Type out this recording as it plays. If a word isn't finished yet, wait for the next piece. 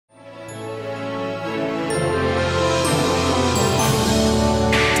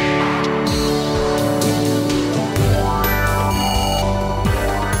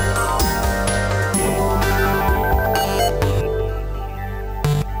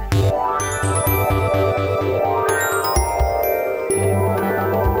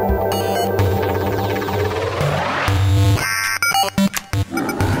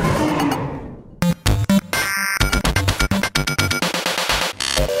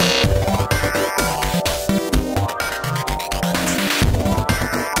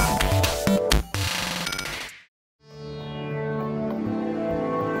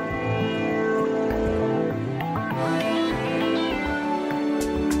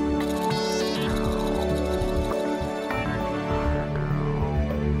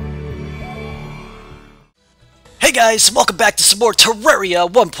Hey guys, welcome back to some more Terraria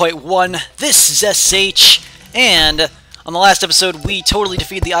 1.1. This is SH, and on the last episode we totally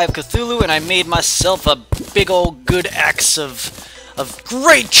defeated the Eye of Cthulhu, and I made myself a big old good axe of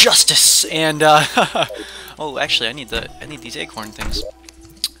great justice. And oh, actually, I need these acorn things.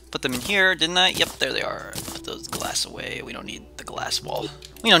 Put them in here, didn't I? Yep, there they are. Put those glass away. We don't need the glass wall.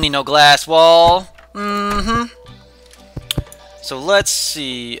 We don't need no glass wall. So let's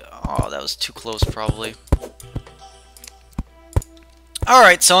see. Oh, that was too close, probably.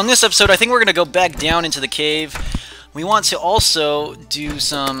 Alright, so in this episode, I think we're going to go back down into the cave. We want to also do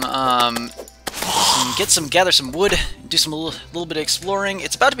gather some wood, do some little bit of exploring.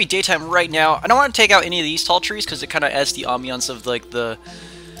 It's about to be daytime right now. I don't want to take out any of these tall trees because it kind of adds the ambiance of like the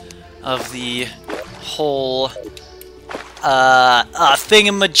whole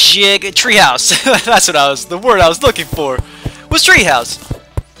thingamajig treehouse. That's what the word I was looking for was treehouse.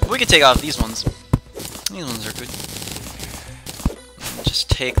 We can take off these ones. These ones are good. Just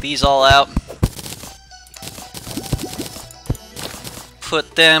take these all out.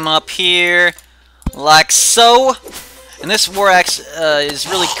 Put them up here, like so. And this war axe is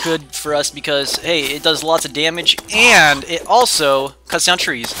really good for us because, hey, it does lots of damage, and it also cuts down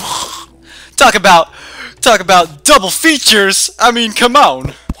trees. Talk about double features. I mean, come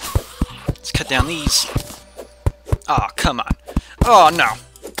on. Let's cut down these. Oh, come on. Oh no.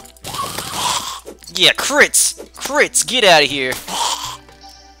 Yeah, crits, get out of here.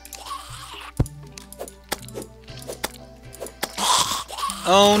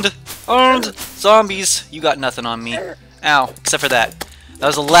 Owned, zombies. You got nothing on me. Ow, except for that. That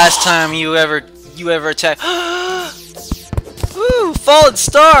was the last time you ever attacked. Woo, fallen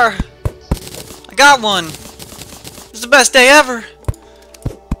star. I got one. This is the best day ever.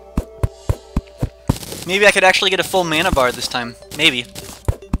 Maybe I could actually get a full mana bar this time. Maybe.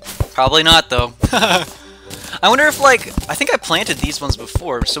 Probably not, though. I wonder if, like, I think I planted these ones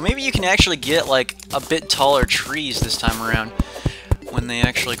before, so maybe you can actually get, like, a bit taller trees this time around when they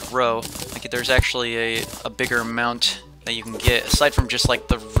actually grow. Like, there's actually a bigger amount that you can get, aside from just, like,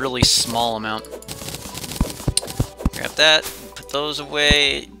 the really small amount. Grab that, put those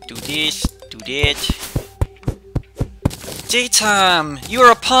away, do this, do that. Daytime! You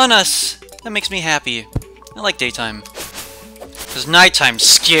are upon us! That makes me happy. I like daytime. Because nighttime's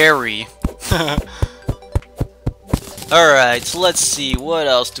scary. Alright, so let's see, what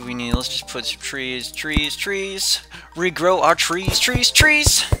else do we need? Let's just put some trees. Regrow our trees.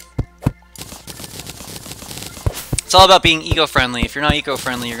 It's all about being eco-friendly. If you're not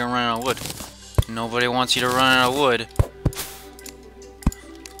eco-friendly, you're gonna run out of wood. Nobody wants you to run out of wood.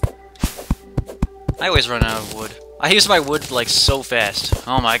 I always run out of wood. I use my wood, like, so fast.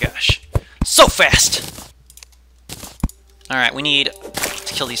 Oh my gosh. So fast! Alright, we need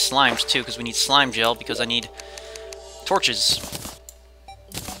to kill these slimes, too, because we need slime gel, because I need torches.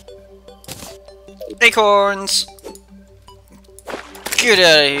 Acorns! Get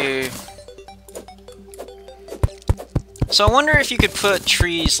out of here! So I wonder if you could put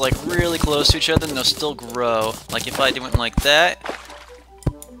trees, like, really close to each other and they'll still grow. Like, if I went like that,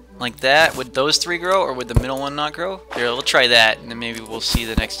 would those three grow, or would the middle one not grow? Here, we'll try that, and then maybe we'll see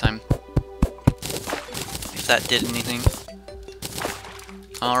the next time if that did anything.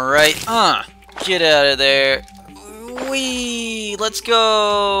 Alright, get out of there. Whee! Let's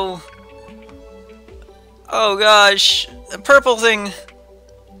go! Oh gosh, the purple thing!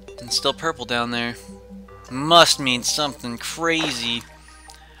 It's still purple down there. Must mean something crazy.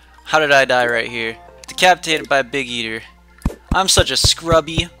 How did I die right here? Decapitated by a big eater. I'm such a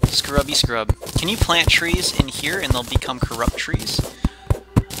scrubby scrub. Can you plant trees in here and they'll become corrupt trees?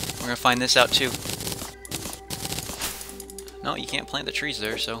 We're gonna find this out too. No, you can't plant the trees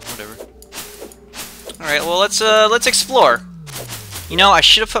there, so whatever. Alright, well let's explore. You know, I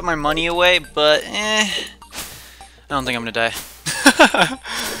should have put my money away, but I don't think I'm gonna die.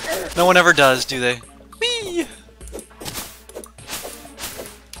 No one ever does, do they? Whee!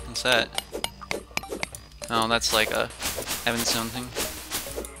 What's that? Oh, that's like a heaven stone thing.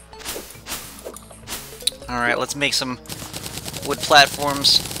 Alright, let's make some wood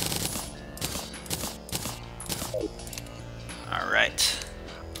platforms. Alright.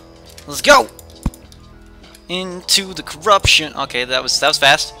 Let's go! Into the corruption. Okay, that was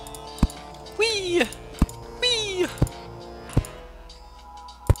fast. Whee! Whee!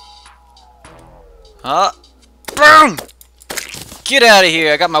 Boom! Get out of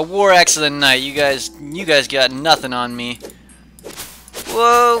here! I got my war axe of the night. You guys got nothing on me.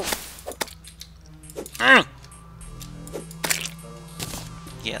 Whoa!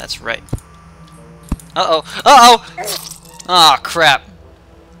 Yeah, that's right. Uh-oh. Uh-oh! Aw, crap.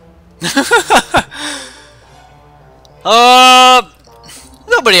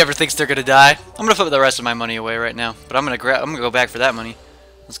 Nobody ever thinks they're gonna die. I'm gonna put the rest of my money away right now. But I'm gonna go back for that money.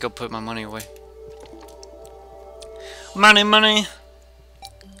 Let's go put my money away. Money, money.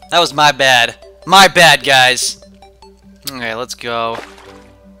 That was my bad. My bad, guys. Okay, let's go.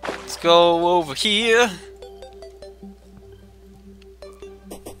 Let's go over here.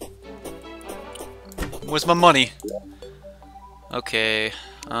 Where's my money? Okay.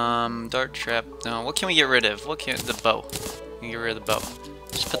 Dart trap. No, what can we get rid of? What can the bow? We can get rid of the bow.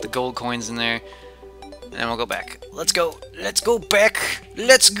 Just put the gold coins in there. And we'll go back. Let's go. Let's go back.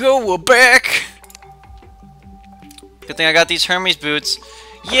 Let's go back. Good thing I got these Hermes boots.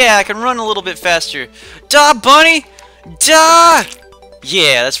 Yeah, I can run a little bit faster. Duh, bunny! Duh!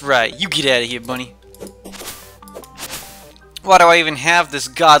 Yeah, that's right. You get out of here, bunny. Why do I even have this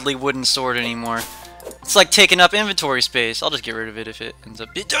godly wooden sword anymore? It's like taking up inventory space. I'll just get rid of it if it ends up...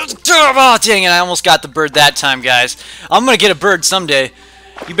 Oh, dang it, I almost got the bird that time, guys. I'm gonna get a bird someday.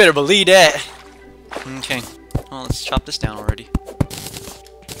 You better believe that. Okay. Well, let's chop this down already.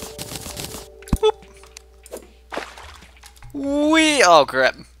 Whoop. Wee! Oh,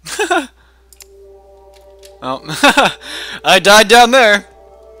 crap. Oh. I died down there.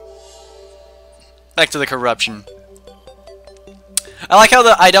 Back to the corruption. I like how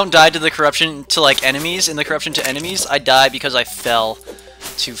I don't die to the corruption to, like, enemies. In the corruption to enemies, I die because I fell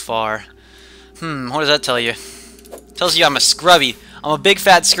too far. What does that tell you? It tells you I'm a scrubby. I'm a big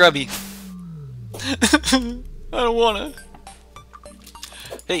fat scrubby. I don't wanna.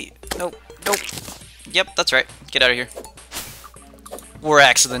 Hey, nope, nope. Yep, that's right. Get out of here. War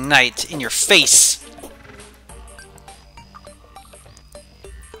axe of the night in your face.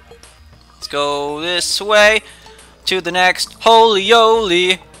 Let's go this way to the next holy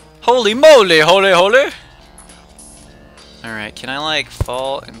moly, holy moly, holy holy. All right, can I like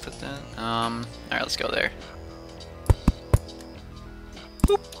fall and put that? All right, let's go there.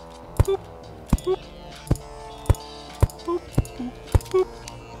 Boop, boop, boop. Boop, boop, boop.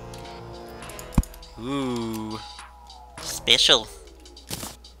 Ooh, special.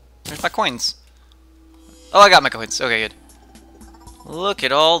 Where's my coins? Oh, I got my coins. Okay, good. Look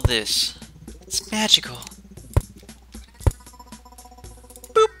at all this. It's magical.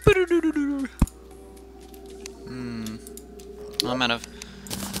 Boop, ba-doo-doo-doo-doo. I'm out of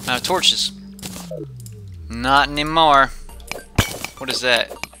torches. Not anymore. What is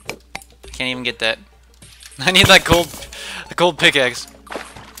that? I can't even get that. I need that gold pickaxe.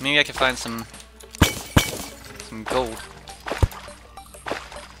 Maybe I can find some gold.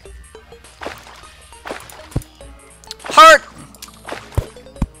 Heart!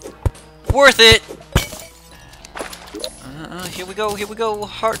 Worth it! Here we go,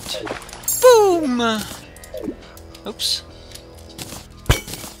 heart. Boom! Oops.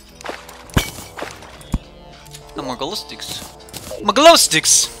 No more glow sticks. My glow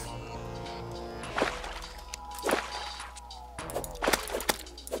sticks!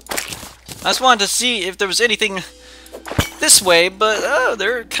 I just wanted to see if there was anything this way, but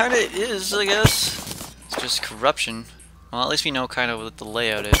there kind of is, I guess. It's just corruption. Well, at least we know kind of what the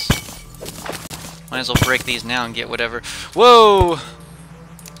layout is. Might as well break these now and get whatever. Whoa!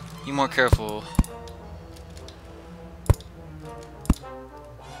 Be more careful.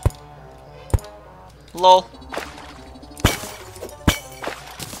 Lol.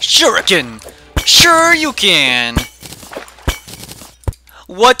 Shuriken! Sure you can!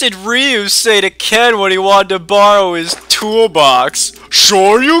 What did Ryu say to Ken when he wanted to borrow his toolbox?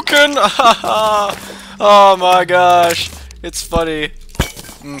 Sure you can! Oh my gosh. It's funny.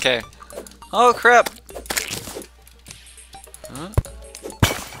 Okay. Oh crap. Huh?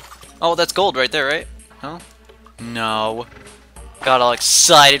 Oh, that's gold right there, right? Huh? No. Got all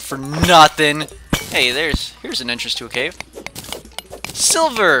excited for nothing. Hey, here's an entrance to a cave.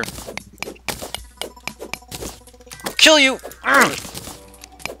 Silver! I'll kill you!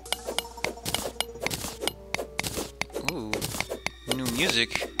 Ooh, new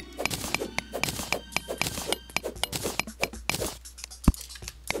music.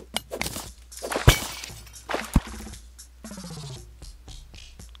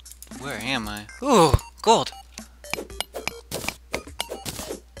 Where am I? Ooh, gold!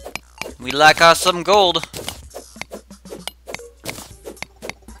 We like us some gold.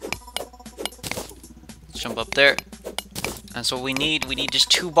 Jump up there. That's what we need. We need just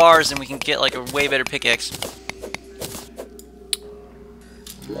 2 bars and we can get like a way better pickaxe.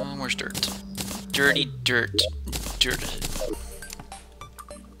 Where's dirt? Dirty dirt. Dirt.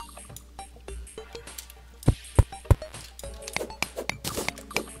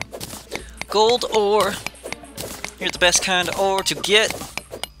 Gold ore. You're the best kind of ore to get.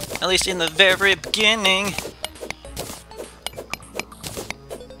 At least in the very beginning.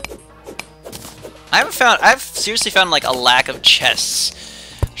 I've seriously found like a lack of chests.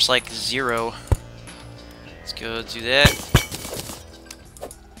 There's like 0. Let's go do that.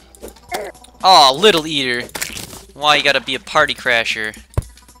 Oh, Little Eater. Why you gotta be a party crasher?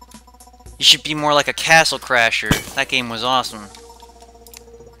 You should be more like a castle crasher. That game was awesome.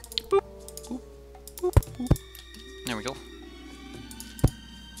 Boop, boop, boop, boop. There we go.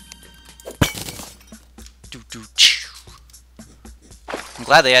 I'm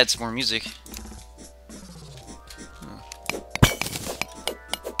glad they added some more music.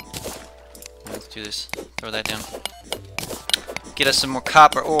 Let's do this. Throw that down. Get us some more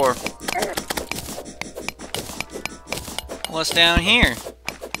copper ore. What's down here?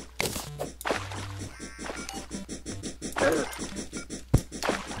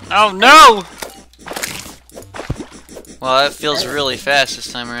 Oh no! Well, that feels really fast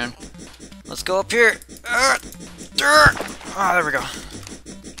this time around. Let's go up here. Oh, there we go.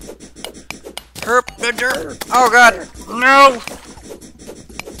 Oh god, no!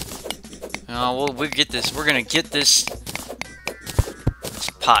 Oh, we'll get this. We're gonna get this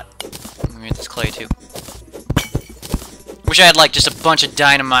pot. I'm gonna get this clay too. Wish I had like just a bunch of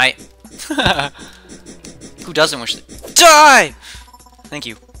dynamite. Who doesn't wish to die? Thank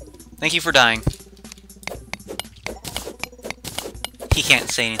you. Thank you for dying. He can't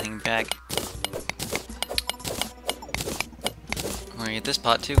say anything back. I'm gonna get this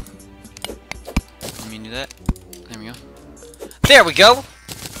pot too. Let me do that. There we go. There we go!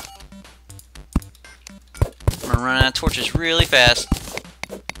 I'm gonna run out of torches really fast.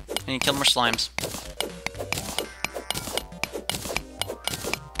 I need to kill more slimes.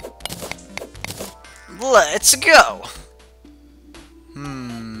 Let's go!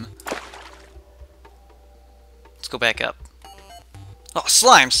 Let's go back up. Oh,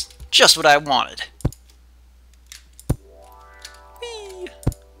 slimes! Just what I wanted. Whee!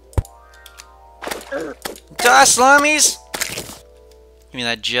 Die, slimies! Give me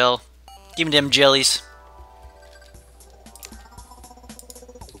that gel. Give me them jellies.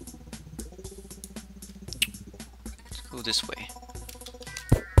 Let's go this way.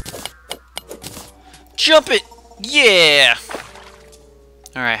 Jump it! Yeah!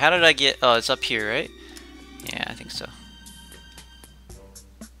 Alright, how did I get... Oh, it's up here, right? Yeah, I think so.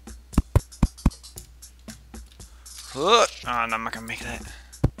 Oh, no, I'm not gonna make that.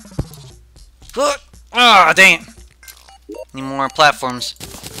 Oh, dang it! Need more platforms.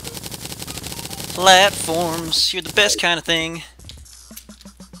 Platforms, you're the best kind of thing.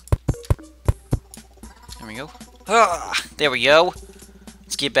 There we go. Ah, there we go.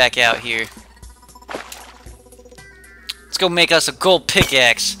 Let's get back out here. Let's go make us a gold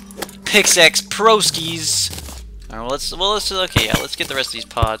pickaxe. Pickaxe Proskis. Alright, okay, yeah, let's get the rest of these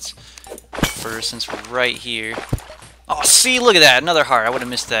pods first since we're right here. Oh, see, look at that, another heart. I would have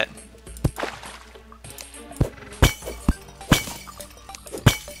missed that.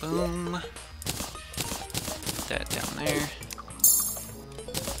 Boom. Put that down there.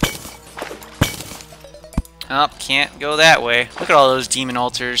 Oh, can't go that way. Look at all those demon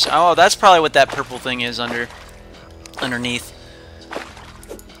altars. Oh, that's probably what that purple thing is underneath.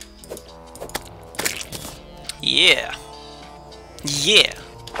 Yeah. Yeah.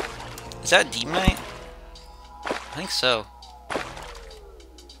 Is that Demonite? I think so.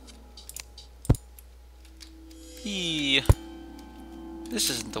 Yeah. This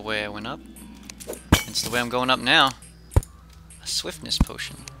isn't the way I went up. It's the way I'm going up now. A swiftness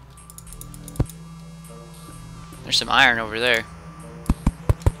potion. There's some iron over there.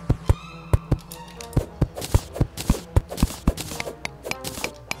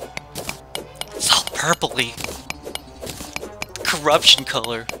 It's all purpley. Corruption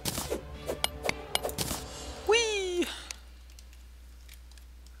color. Whee!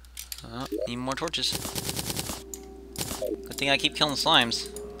 Oh, need more torches. Good thing I keep killing slimes.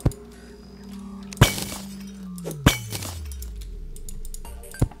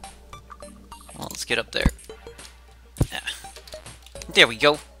 Well, let's get up there. Yeah. There we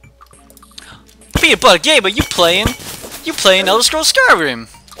go. Peanut Butter Gamer, you playing Elder Scrolls Skyrim.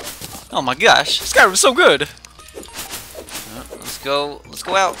 Oh my gosh, Skyrim's so good. Let's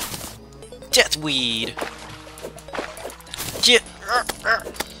go out. Deathweed.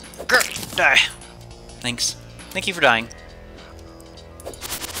 Die. Thanks. Thank you for dying.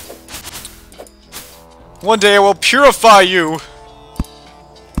 One day I will purify you!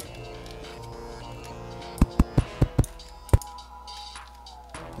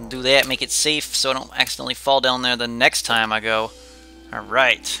 Do that, make it safe so I don't accidentally fall down there the next time I go.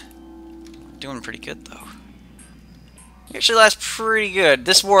 Alright. Doing pretty good, though. Actually, that's pretty good.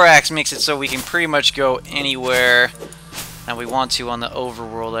 This war axe makes it so we can pretty much go anywhere that we want to on the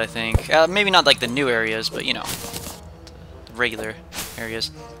overworld, I think. Maybe not like the new areas, but you know, the regular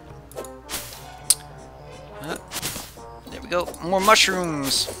areas. There we go. More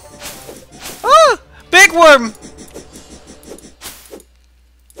mushrooms. Ah! Big worm!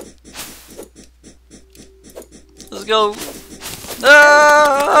 Let's go.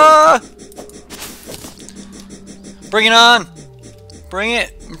 Ah! Bring it on. Bring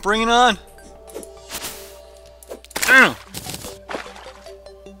it. Bring it on.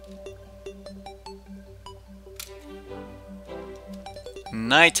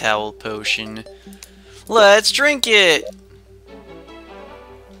 Night Owl Potion. Let's drink it.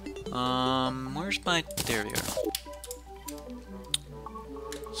 Where's my... There we are.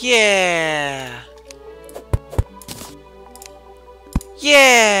 Yeah.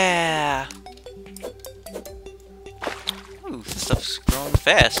 Yeah. Ooh, this stuff's growing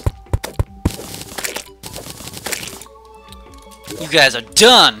fast. You guys are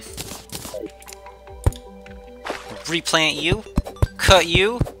done. Replant you, cut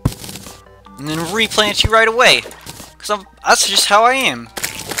you, and then replant you right away. Cause that's just how I am.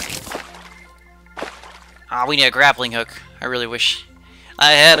 Ah, we need a grappling hook. I really wish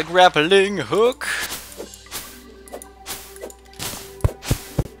I had a grappling hook.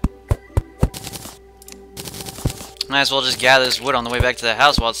 Might as well just gather this wood on the way back to the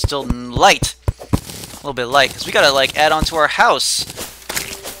house while it's still light. A little bit light, because we gotta like add on to our house.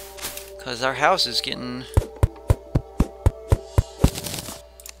 Because our house is getting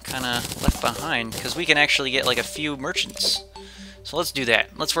kind of left behind. Because we can actually get like a few merchants. So let's do that.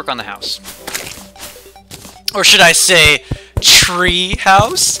 Let's work on the house. Or should I say, tree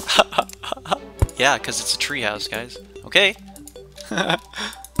house? Yeah, because it's a tree house, guys. Okay.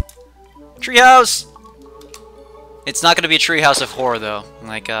 Tree house! It's not going to be a treehouse of horror, though,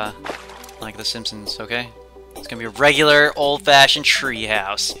 like The Simpsons, okay? It's going to be a regular, old-fashioned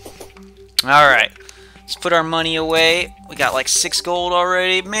treehouse. Alright, let's put our money away. We got like 6 gold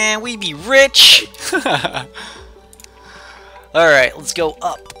already. Man, we be rich! Alright, let's go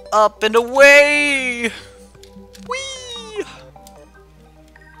up, up, and away! Whee!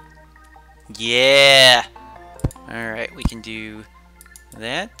 Yeah! Alright, we can do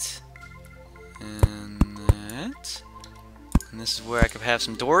that. And that. And this is where I could have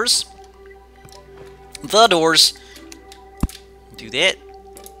some doors. The doors. Do that.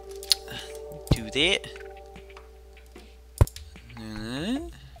 Do that.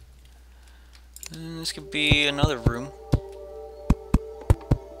 And this could be another room.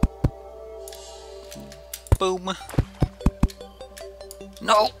 Boom.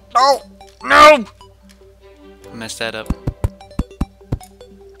 No! No! No! Messed that up.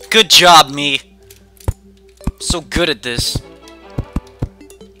 Good job, me. So good at this.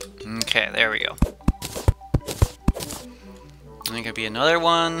 Okay, there we go. And there could be another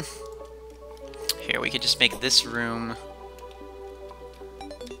one. Here, we could just make this room.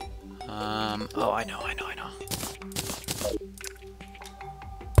 Oh, I know.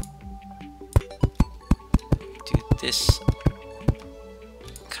 Do this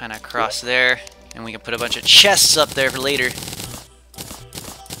kind of across there, and we can put a bunch of chests up there for later.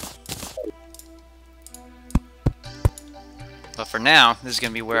 But for now, this is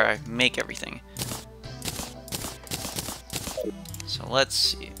going to be where I make everything. So let's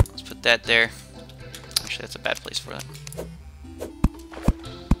see. Let's put that there. Actually, that's a bad place for that.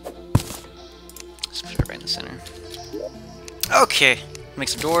 Let's put it right in the center. Okay. Make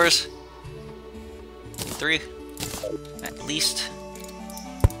some doors. 3. At least.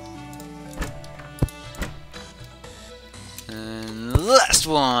 And last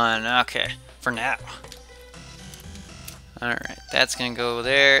one. Okay. For now. Alright, that's gonna go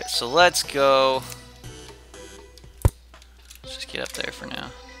there. So let's go. Let's just get up there for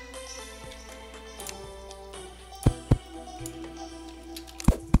now.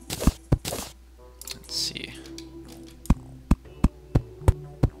 Let's see.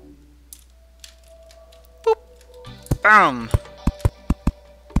 Boop! Boom!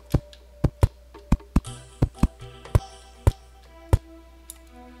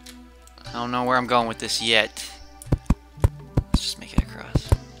 I don't know where I'm going with this yet. Let's just make it across.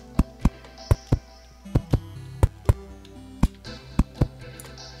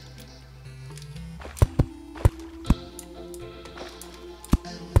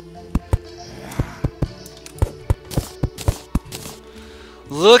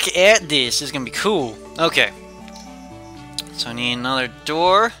 Look at this. This is gonna be cool. Okay. So I need another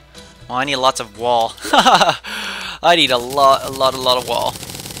door. Well, I need lots of wall. I need a lot of wall.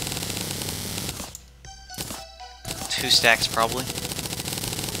 2 stacks probably.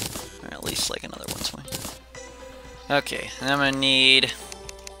 Or at least like another one somewhere. Okay, and I'm gonna need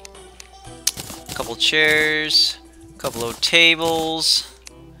a couple chairs, a couple of tables.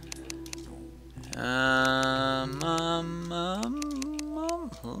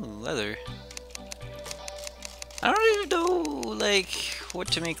 Leather. I don't even know, like, what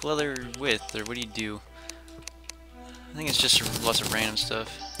to make leather with, or what do you do? I think it's just lots of random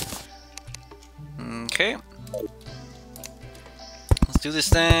stuff. Okay. Let's do this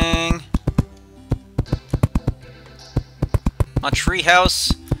thing. My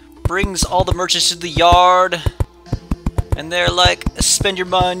treehouse brings all the merchants to the yard. And they're like, spend your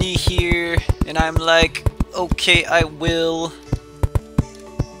money here. And I'm like, okay, I will.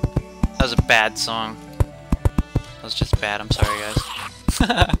 That was a bad song. That was just bad, I'm sorry guys.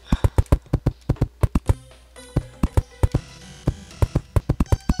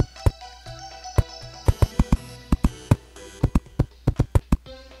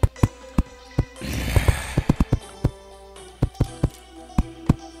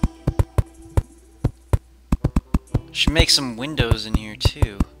 Should make some windows in here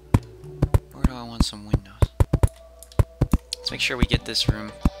too. Where do I want some windows? Let's make sure we get this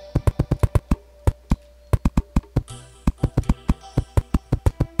room.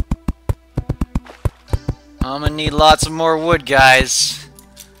 I'm gonna need lots of more wood, guys.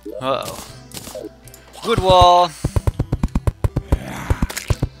 Uh-oh. Wood wall.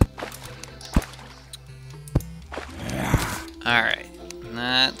 Alright.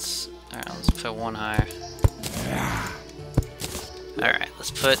 That's... Alright, let's put one higher. Alright,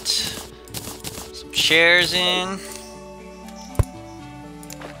 let's put some chairs in.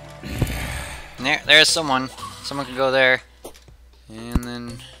 There's someone. Someone can go there. And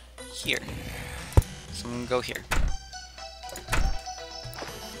then here. Someone can go here.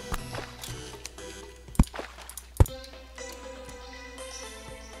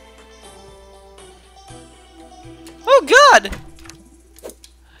 Oh God!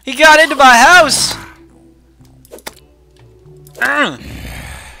 He got into my house!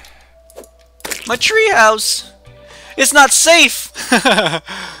 My treehouse! It's not safe!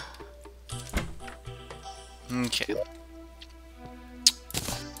 Okay.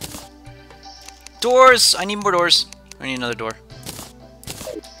 Doors! I need more doors. I need another door.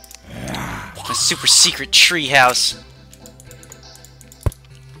 My super secret treehouse.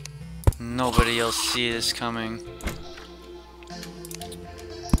 Nobody else see this coming.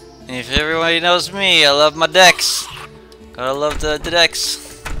 If everybody knows me, I love my decks. Gotta love the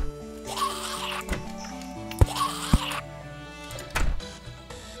decks.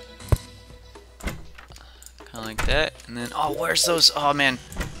 Kinda like that. And then, oh, where's those? Oh man.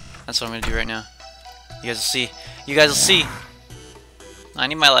 That's what I'm gonna do right now. You guys will see. You guys will see. I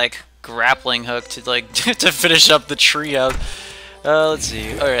need my, like, grappling hook to, like, to finish up the tree out. Let's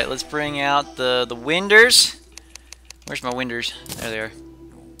see. Alright, let's bring out the winders. Where's my winders? There they are.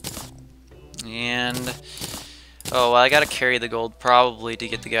 And... oh, well, I gotta carry the gold probably to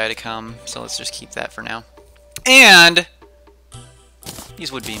get the guy to come, so let's just keep that for now. And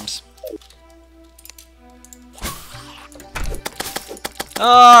these wood beams.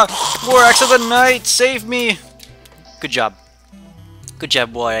 Ah! War Axe of the Night! Save me! Good job. Good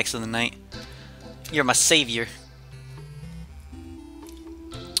job, War Axe of the Night. You're my savior.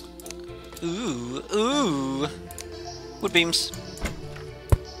 Ooh, ooh. Wood beams.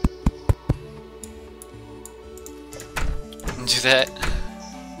 Do that.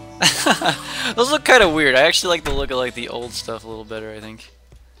 Those look kind of weird. I actually like the look of like the old stuff a little better, I think.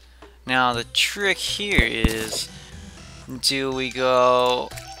 Now the trick here is, do we go?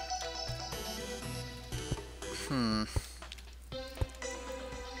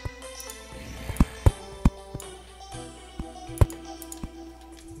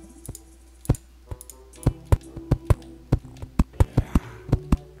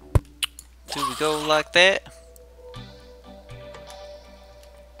 Do we go like that?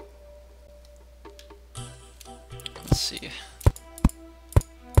 Let's see.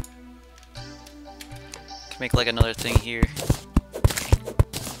 Can make like another thing here.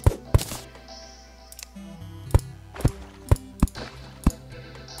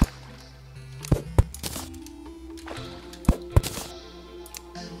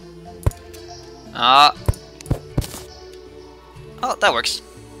 Oh, that works.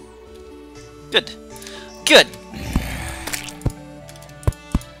 Good. Good.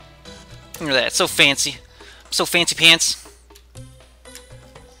 Look at that. So fancy. So fancy pants.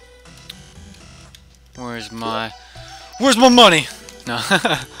 Where's my money? No.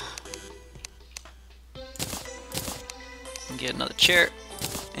 Get another chair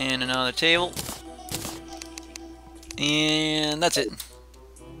and another table. And that's it.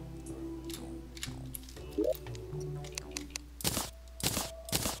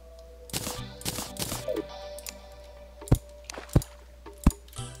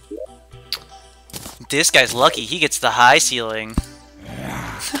 This guy's lucky. He gets the high ceiling.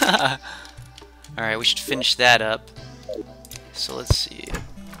 Alright, we should finish that up. So let's see.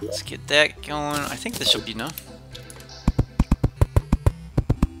 Let's get that going. I think this should be enough.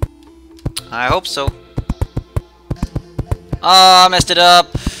 I hope so. Oh, I messed it up.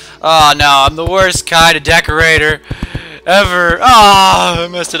 Oh no, I'm the worst kind of decorator ever. Oh, I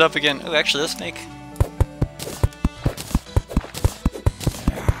messed it up again. Oh, actually, let's make...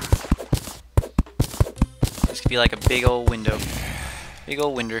 This could be like a big old window. Big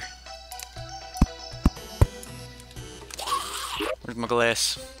old winder. Where's my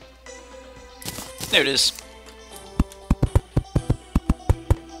glass? There it is.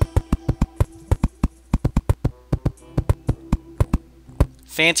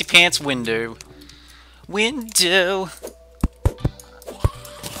 Fancy pants window. Window.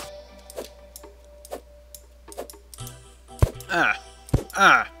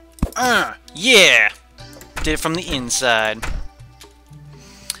 Yeah! Did it from the inside.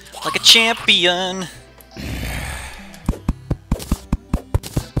 Like a champion.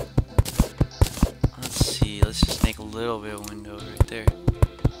 Let's see, let's just make a little bit of window right there.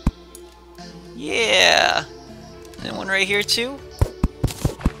 Yeah! And one right here too.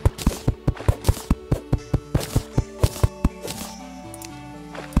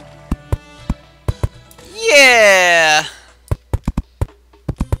 Yeah!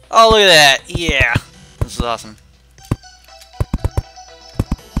 Oh, look at that. Yeah. This is awesome.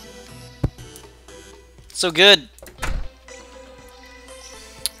 So good.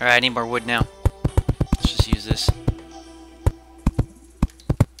 Alright, I need more wood now. Let's just use this.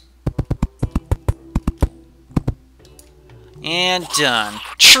 And done.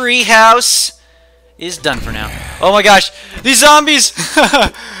 Treehouse is done for now. Oh my gosh, these zombies!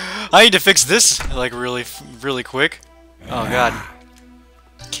 I need to fix this like really quick. Oh god.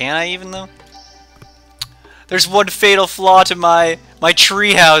 Can I even though? There's one fatal flaw to my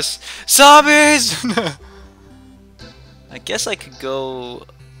treehouse. Zombies! I guess I could go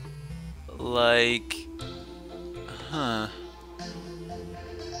like, I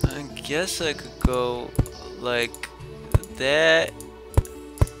guess I could go like that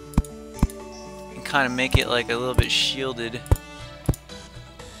and kind of make it like a little bit shielded.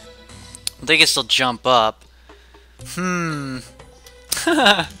 They can still jump up. Oh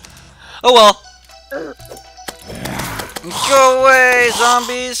well. Go away,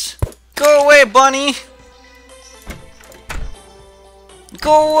 zombies! Go away, bunny!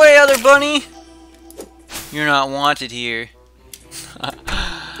 Go away, other bunny! You're not wanted here.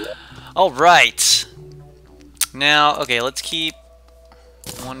 Alright. Now, okay, let's keep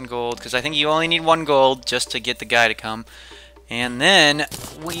 1 gold, because I think you only need 1 gold just to get the guy to come. And then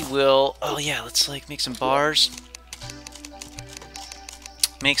we will... Oh yeah, let's like make some bars.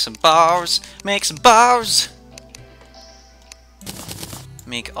 Make some bars. Make some bars.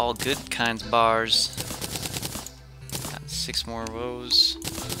 Make all good kinds of bars. Got 6 more of those.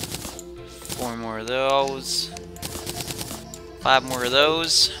 4 more of those. 5 more of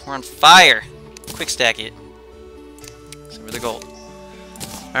those. We're on fire. Quick stack it. Except for the gold.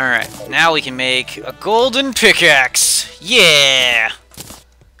 Alright, now we can make a golden pickaxe. Yeah!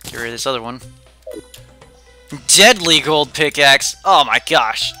 Get rid of this other one. Deadly gold pickaxe. Oh my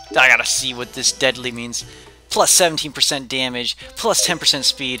gosh. I gotta see what this deadly means. Plus 17% damage. Plus 10%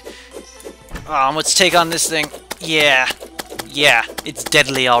 speed. Let's take on this thing. Yeah. Yeah, it's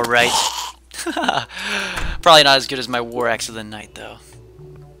deadly alright. Probably not as good as my War Axe of the Night, though.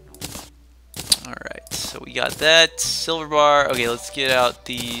 Alright, so we got that. Silver bar. Okay, let's get out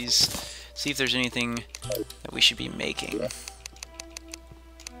these. See if there's anything that we should be making.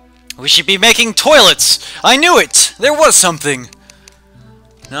 We should be making toilets! I knew it! There was something!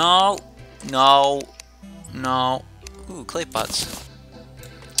 No. No. No. Ooh, clay pots.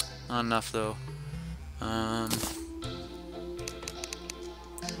 Not enough, though.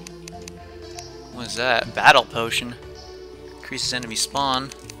 What is that? Battle potion. Increases enemy spawn.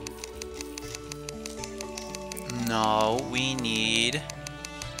 No, we need...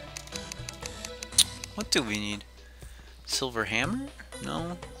 What do we need? Silver hammer?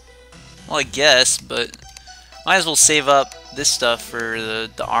 No? Well, I guess, but... Might as well save up this stuff for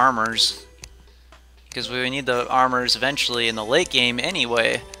the armors. Because we need the armors eventually in the late game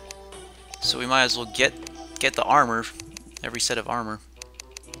anyway. So we might as well get the armor. Every set of armor.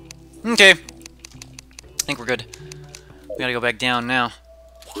 Okay. I think we're good. We gotta go back down now.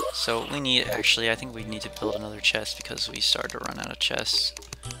 So we need, actually, I think we need to build another chest because we started to run out of chests.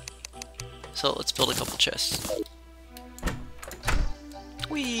 So let's build a couple chests.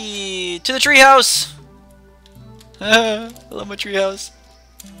 Whee! To the treehouse! I love my treehouse.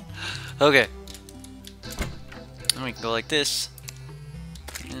 Okay. And we can go like this.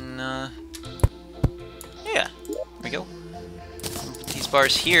 And, yeah. There we go. Put these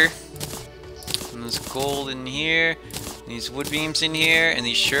bars here. And there's gold in here. These wood beams in here, and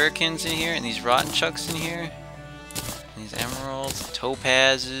these shurikens in here, and these rotten chucks in here, and these emeralds,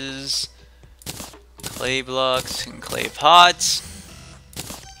 topazes, clay blocks, and clay pots,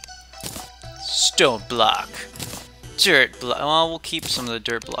 stone block, dirt block. Well, we'll keep some of the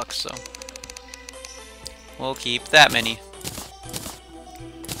dirt blocks, so we'll keep that many.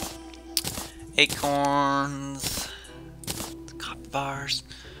 Acorns, copper bars.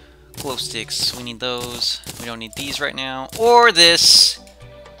 Glow sticks, we need those. We don't need these right now. Or this.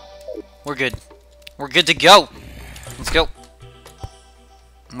 We're good. We're good to go. Let's go.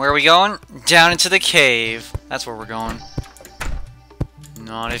 Where are we going? Down into the cave. That's where we're going.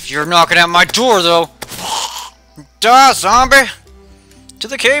 Not if you're knocking at my door, though. Duh, zombie! To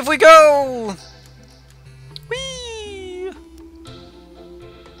the cave we go! Whee!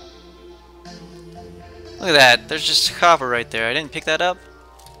 Look at that. There's just copper right there. I didn't pick that up.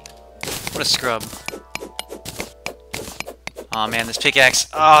 What a scrub. Oh man, this pickaxe.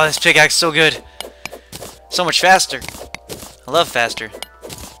 Oh, this pickaxe is so good. So much faster. I love faster.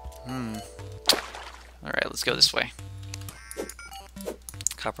 Alright, let's go this way.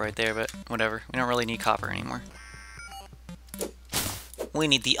 Copper right there, but whatever. We don't really need copper anymore. We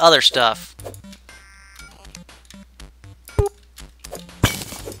need the other stuff.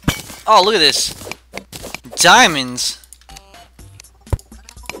 Oh, look at this. Diamonds.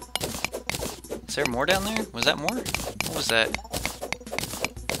 Is there more down there? Was that more? What was that?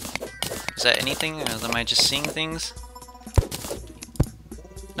 Was that anything? Or am I just seeing things?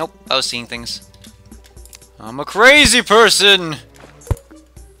 Nope, I was seeing things. I'm a crazy person!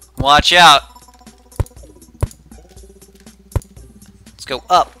 Watch out! Let's go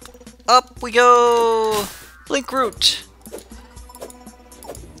up. Up we go! Blink root!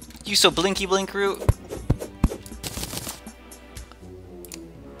 You so blinky blink root.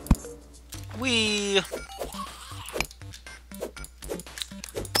 Whee!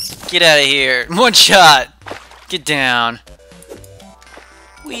 Get out of here. One shot! Get down.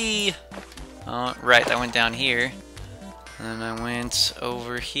 Whee! Oh, right, that went down here. And then I went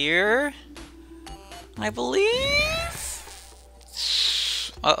over here. I believe?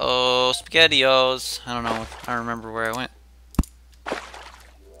 Uh-oh, SpaghettiOs. I don't know. I don't remember where I went.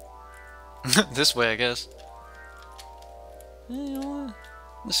 This way, I guess.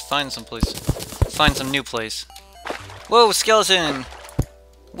 Let's find some place. Find some new place. Whoa, skeleton!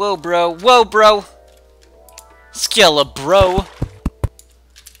 Whoa, bro. Whoa, bro! Skella, bro!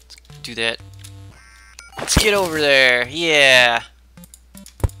 Let's do that. Let's get over there. Yeah.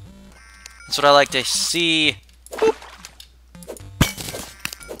 That's what I like to see. Boop.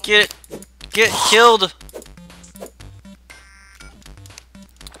 Get killed.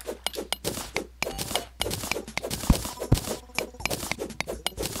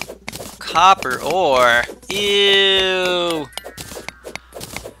 Copper ore. Ew.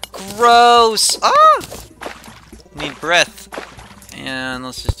 Gross. Ah! Need breath. And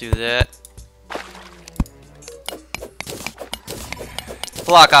let's just do that.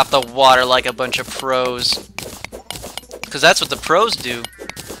 Block off the water like a bunch of pros. Because that's what the pros do.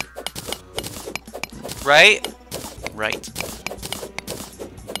 Right? Right.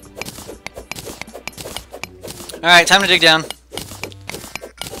 Alright, time to dig down.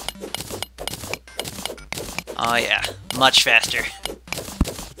 Oh yeah, much faster.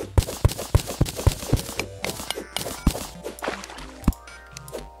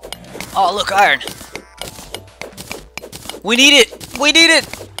 Oh look, iron. We need it! We need it!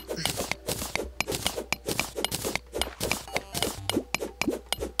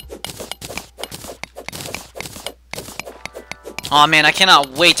 Oh man, I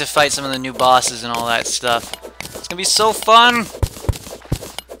cannot wait to fight some of the new bosses and all that stuff. It's gonna be so fun!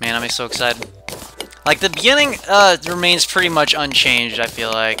 Man, I'm so excited. Like, the beginning remains pretty much unchanged, I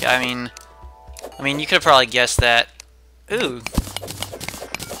feel like. I mean, you could have probably guessed that. Ooh.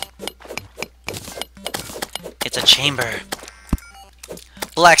 It's a chamber.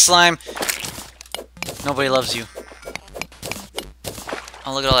 Black slime. Nobody loves you.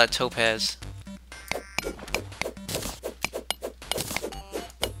 Oh, look at all that topaz.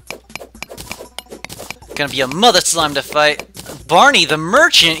 gonna be a mother slime to fight. Barney the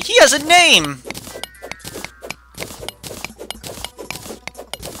merchant. He has a name.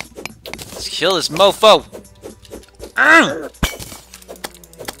 Let's kill this mofo.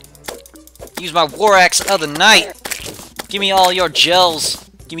 Use my war axe of the night. Give me all your gels.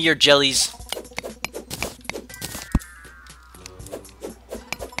 Give me your jellies.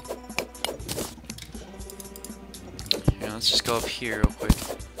 Here, let's just go up here real quick.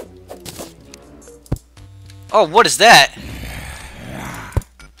 Oh, what is that?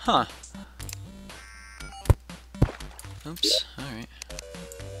 Huh. Oops, alright.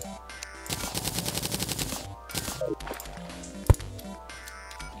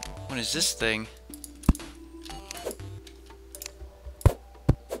 What is this thing?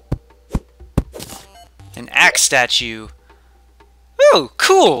 An axe statue. Ooh,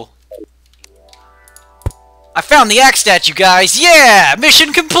 cool! I found the axe statue, guys! Yeah!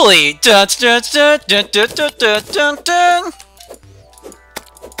 Mission complete! Dun, dun, dun, dun, dun, dun, dun, dun, dun.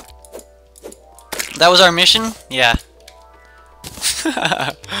 That was our mission? Yeah.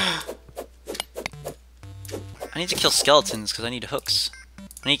 I need to kill skeletons because I need hooks.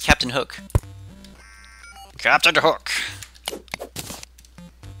 I need Captain Hook. Captain Hook!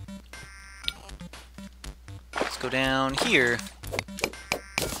 Let's go down here.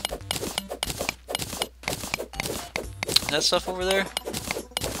 Is that stuff over there?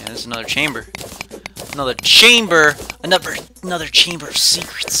 Yeah, there's another chamber. Another chamber! Another chamber of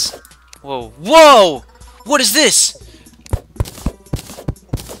secrets. Whoa. Whoa! What is this?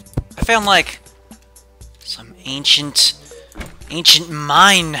 I found, like, some ancient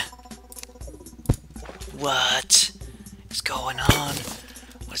mine. What is going on?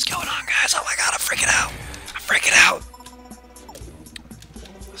 What's going on, guys? Oh my god, I'm freaking out. I'm freaking out.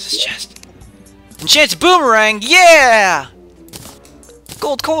 What's this chest? Enchanted boomerang, yeah!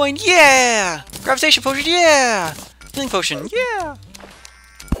 Gold coin, yeah! Gravitation potion, yeah! Healing potion, yeah!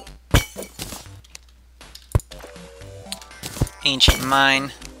 Ancient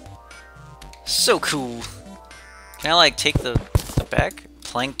mine. So cool. Can I, like, take the back?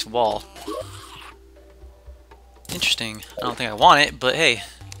 Planked wall. Interesting. I don't think I want it, but hey.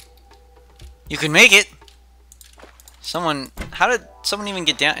 You can make it! How did someone even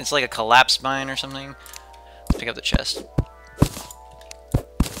get down? It's like a collapsed mine or something. Let's pick up the chest. I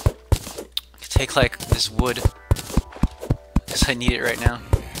could take, like, this wood. Because I need it right now.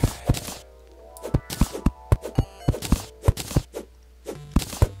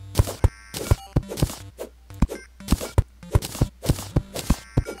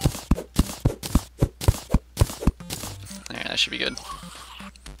 There, that should be good.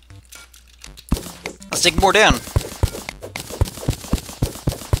 Let's take more down.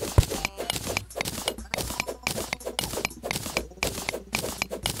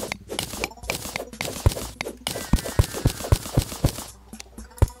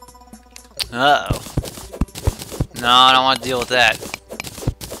 Uh-oh. No, I don't want to deal with that.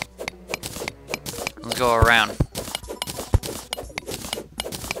 Let's go around.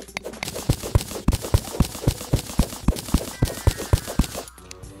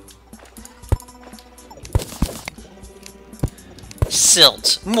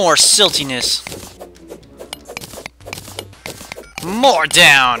 Silt. More siltiness. More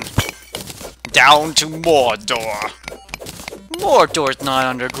down. Down to Mordor. Mordor's not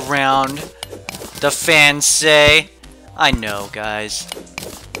underground. The fans say. I know, guys.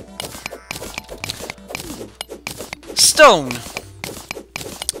 Stone.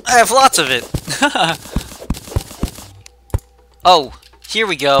 I have lots of it. Oh, here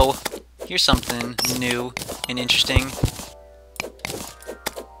we go. Here's something new and interesting.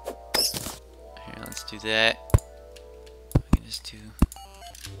 Here, let's do that. I can just do.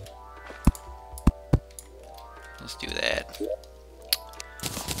 Let's do that.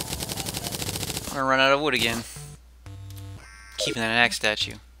 I'm gonna run out of wood again. Keeping that axe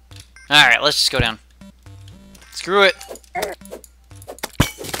statue. Alright, let's just go down. Screw it.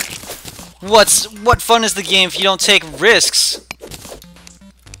 What fun is the game if you don't take risks?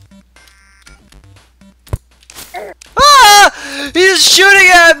 Ah! He's shooting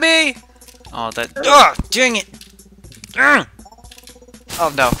at me! Oh, that. Oh, dang it!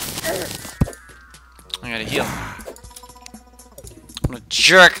 Oh no. I gotta heal. I'm a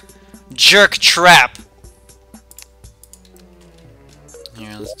jerk trap.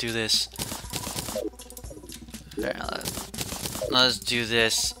 Here, let's do this. Here, let's do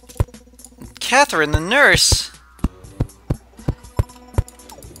this. Catherine, the nurse.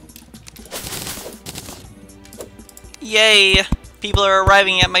 Yay! People are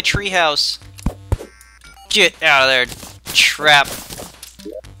arriving at my treehouse. Get out of there, trap. I'm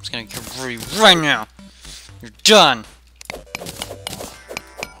just gonna get ready right now. You're done.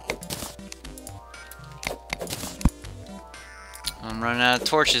 I'm running out of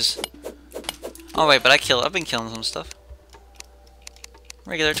torches. Oh wait, but I've been killing some stuff.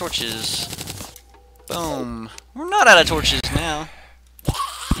 Regular torches. Boom. We're not out of torches now.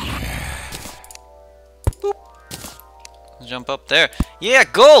 Boop. Jump up there. Yeah,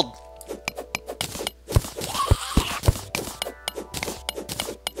 gold!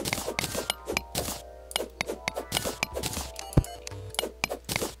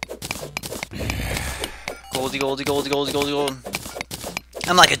 Goldy, goldy, goldy, goldy, goldy, gold.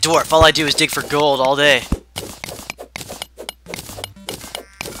 I'm like a dwarf. All I do is dig for gold all day.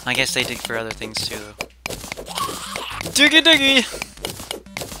 I guess they dig for other things too, though. Diggy diggy!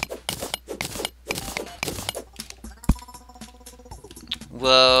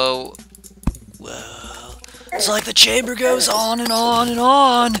 Whoa. Whoa. It's like the chamber goes on and on and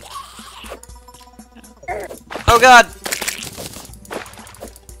on. Oh god!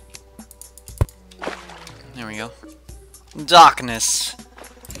 There we go. Darkness.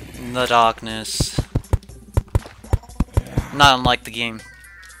 The darkness. Not unlike the game.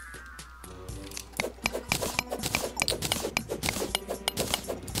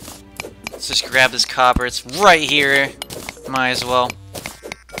 Let's just grab this copper. It's right here. Might as well.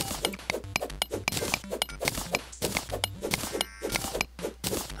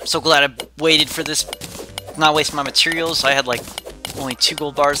 I'm so glad I waited for this. Not waste my materials. I had like only 2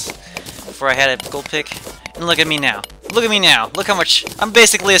 gold bars before I had a gold pick. And look at me now. Look at me now. Look how much. I'm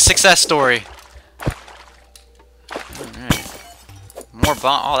basically a success story. Alright. More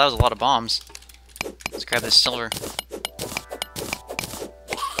bomb. Oh, that was a lot of bombs. Let's grab this silver.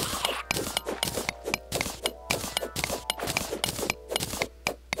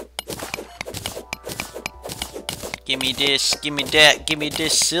 Give me this, give me that, give me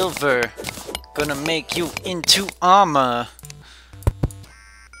this silver. Gonna make you into armor.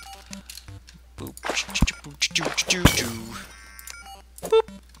 Boop. Boop.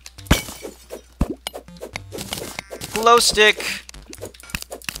 Glow stick.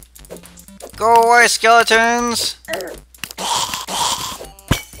 Go away, skeletons.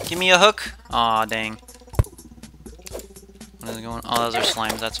 Give me a hook. Aw, dang. What is it going? Oh, those are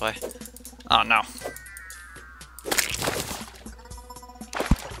slimes, that's why. Oh, no.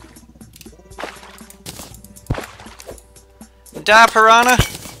 Die, piranha!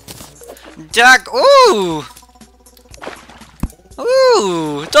 Die! Ooh!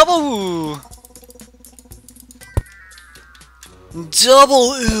 Ooh! Double ooh!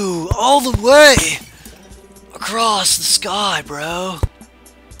 Double ooh! All the way! Across the sky, bro!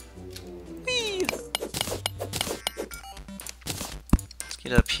 Whee! Let's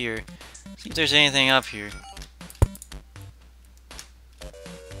get up here. See if there's anything up here.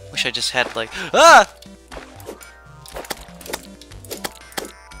 Wish I just had, like... Ah!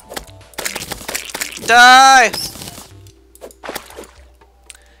 Die!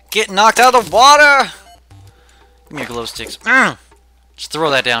 Get knocked out of the water! Give me your glow sticks. Just throw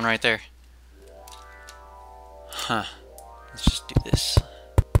that down right there. Huh. Let's just do this.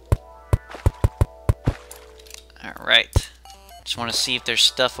 Alright. Just want to see if there's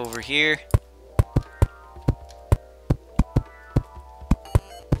stuff over here.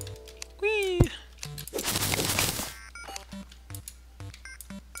 Whee!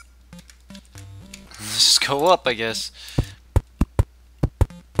 Let's just go up, I guess.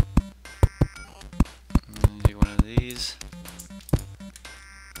 Do one of these.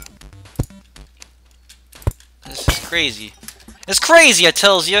 This is crazy. It's crazy, I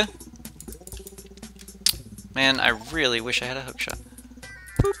tells you. Man, I really wish I had a hookshot.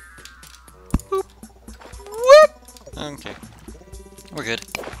 Boop. Boop. Whoop. Okay. We're good.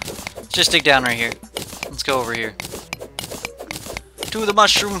 Let's just dig down right here. Let's go over here. To the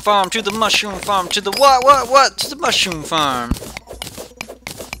mushroom farm, to the mushroom farm, to the what? To the mushroom farm.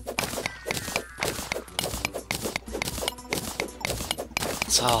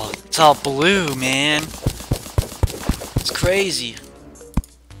 It's all blue, man. It's crazy.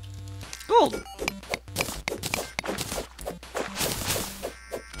 Gold.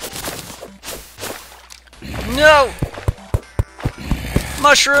 No!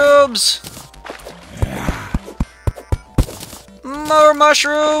 Mushrooms! More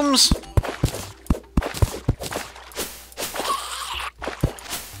mushrooms!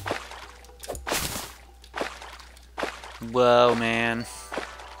 Whoa, man.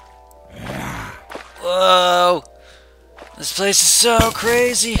 Whoa! This place is so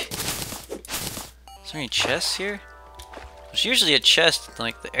crazy! Is there any chests here? There's usually a chest in,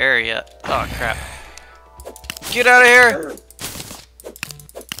 like, the area. Oh, crap. Get out of here!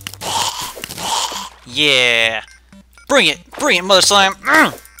 Yeah. Bring it, Mother Slime.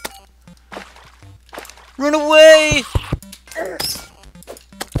 Run away.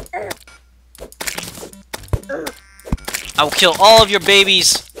 I will kill all of your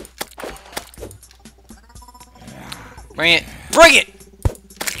babies. Bring it. Bring it!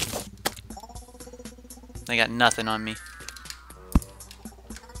 They got nothing on me.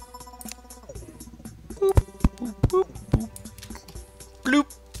 Boop, boop, boop, boop. Bloop.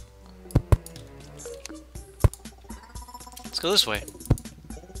 Let's go this way.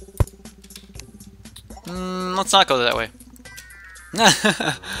 Let's not go that way.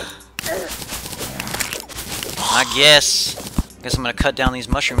 I guess I'm gonna cut down these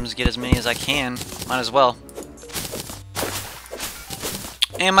mushrooms, get as many as I can. Might as well.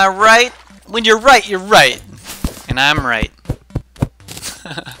 Am I right? When you're right, you're right. And I'm right.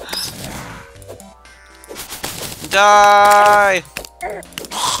 Die!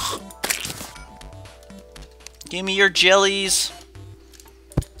 Give me your jellies.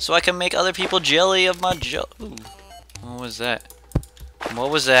 So I can make other people jelly of my jelly. Ooh. What was that?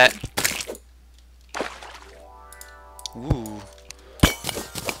 What was that? Ooh.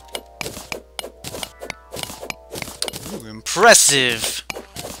 Ooh, impressive.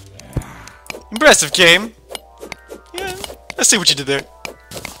 Impressive, game. Yeah, I see what you did there.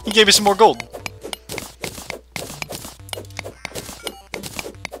 You gave me some more gold.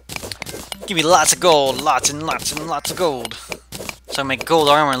 Give me lots of gold, lots and lots and lots of gold. So I make gold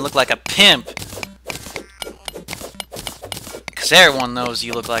armor and look like a pimp. Because everyone knows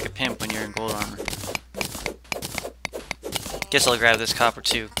you look like a pimp when you're in gold armor. Guess I'll grab this copper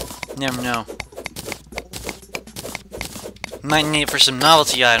too. Never know. Might need it for some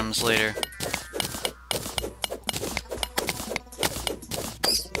novelty items later.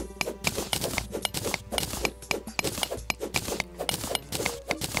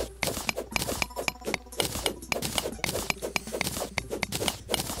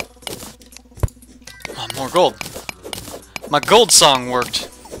 Oh, more gold. My gold song worked.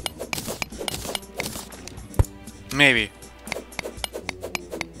 Maybe.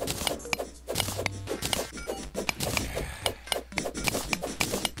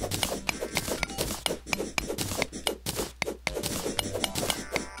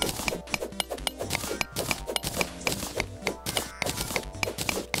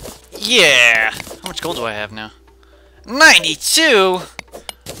 Yeah! How much gold do I have now? 92?!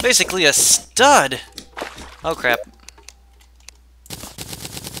 Basically a stud! Oh crap.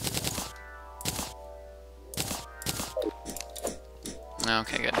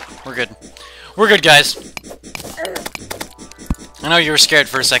 Okay, good. We're good. We're good, guys! I know you were scared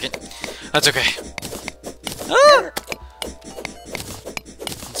for a second. That's okay. Ah!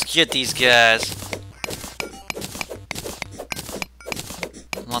 Let's get these guys.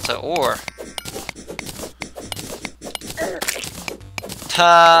 Lots of ore.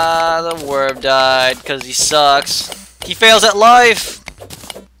 Ah, the worm died because he sucks. He fails at life.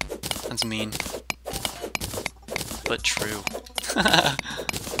 That's mean, but true.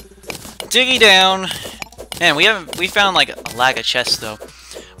 Diggy down. Man, we found like a lack of chests though.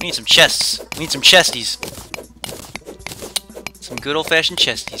 We need some chests. We need some chesties. Some good old-fashioned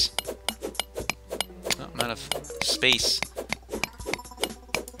chesties. Oh, I'm out of space.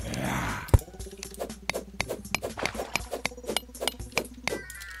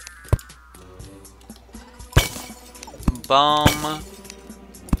 Bomb.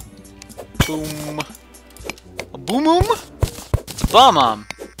 Boom. A boom-boom? It's a bomb-bomb.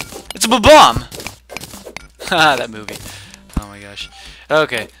 It's a ba-bomb! Haha, that movie. Oh my gosh.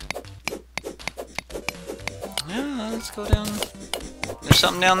 Okay. Yeah, let's go down. There's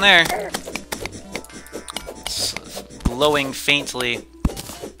something down there. It's glowing faintly.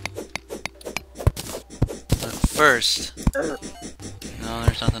 But first... No,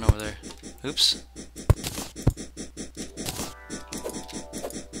 there's nothing over there. Oops.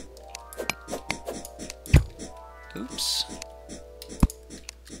 Oops.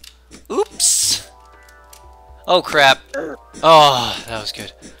 Oops! Oh crap. Oh, that was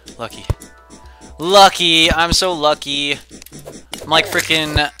good. Lucky. Lucky! I'm so lucky. I'm like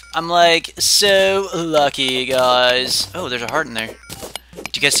freaking... I'm like so lucky, guys. Oh, there's a heart in there.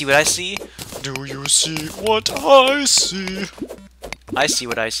 Do you guys see what I see? Do you see what I see? I see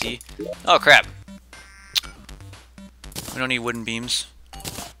what I see. Oh crap. We don't need wooden beams.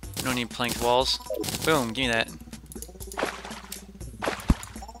 We don't need planked walls. Boom, give me that.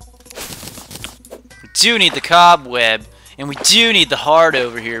 We do need the cobweb, and we do need the heart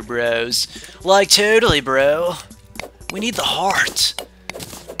over here, bros. Like, totally, bro. We need the heart.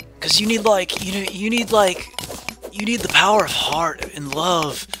 Because you need, like, you need the power of heart and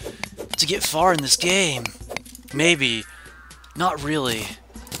love to get far in this game. Maybe. Not really.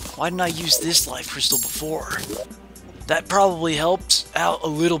 Why didn't I use this life crystal before? That probably helped out a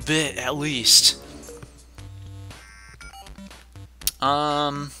little bit, at least.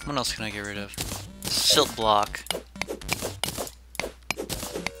 What else can I get rid of? Silt block.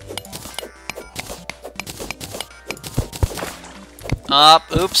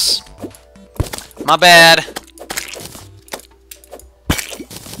 Oops. My bad.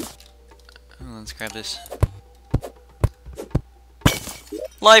 Let's grab this.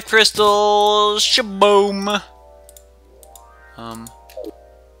 Life crystal, shaboom.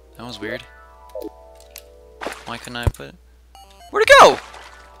 That was weird. Why couldn't I put it? Where'd it go?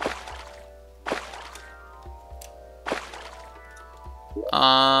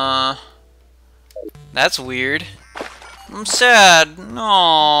 That's weird. I'm sad.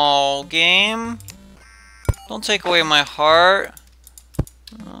 No, game. Don't take away my heart.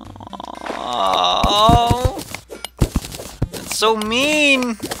 Oh, that's so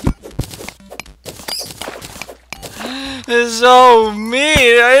mean. It's so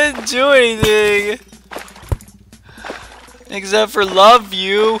mean. I didn't do anything except for love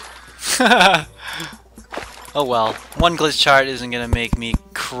you. Oh well, one glitch chart isn't gonna make me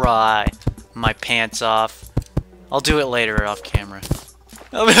cry my pants off. I'll do it later off camera.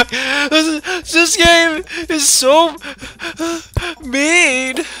 This game is so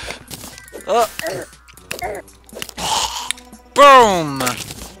mean. Boom!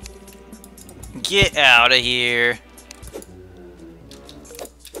 Get out of here.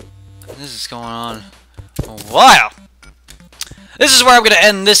 This is going on a while. This is where I'm going to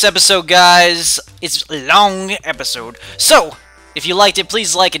end this episode, guys. It's a long episode. So, if you liked it,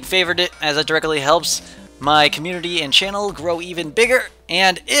 please like and favorite it, as it directly helps my community and channel grow even bigger.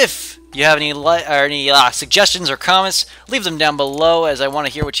 And if you have any suggestions or comments, leave them down below, as I want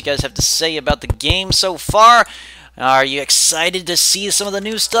to hear what you guys have to say about the game so far. Are you excited to see some of the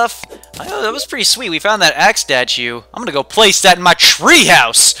new stuff? That was pretty sweet. We found that axe statue. I'm gonna go place that in my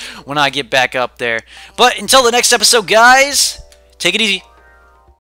treehouse when I get back up there. But until the next episode, guys, take it easy.